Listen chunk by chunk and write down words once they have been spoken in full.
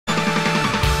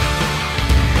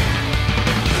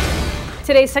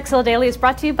Today's Tekzilla Daily is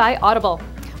brought to you by Audible.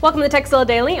 Welcome to Tekzilla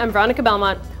Daily, I'm Veronica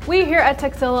Belmont. We here at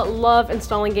Tekzilla love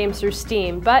installing games through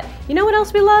Steam, but you know what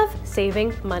else we love?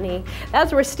 Saving money.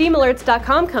 That's where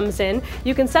SteamAlerts.com comes in.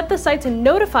 You can set the site to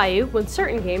notify you when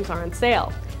certain games are on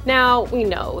sale. Now, we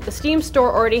know the Steam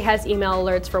store already has email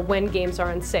alerts for when games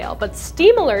are on sale, but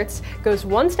Steam Alerts goes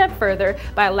one step further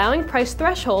by allowing price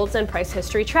thresholds and price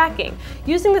history tracking.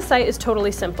 Using the site is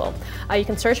totally simple. You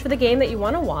can search for the game that you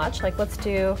want to watch, like let's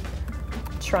do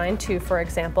Shrine 2, for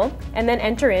example, and then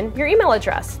enter in your email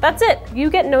address. That's it.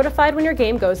 You get notified when your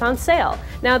game goes on sale.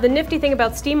 Now, the nifty thing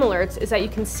about Steam Alerts is that you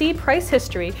can see price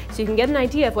history, so you can get an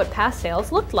idea of what past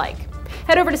sales looked like.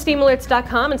 Head over to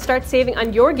SteamAlerts.com and start saving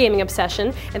on your gaming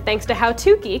obsession, and thanks to How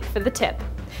To Geek for the tip.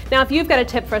 Now, if you've got a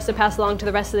tip for us to pass along to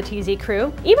the rest of the TZ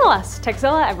crew, email us,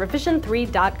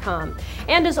 tekzilla@revision3.com.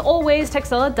 And as always,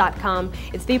 tekzilla.com.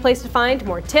 It's the place to find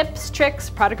more tips, tricks,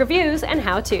 product reviews, and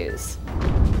how-tos.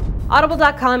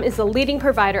 Audible.com is the leading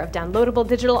provider of downloadable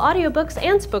digital audiobooks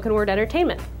and spoken word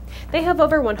entertainment. They have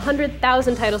over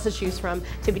 100,000 titles to choose from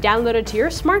to be downloaded to your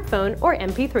smartphone or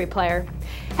MP3 player.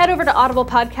 Head over to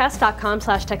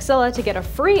audiblepodcast.com/Tekzilla to get a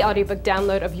free audiobook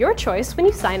download of your choice when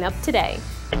you sign up today.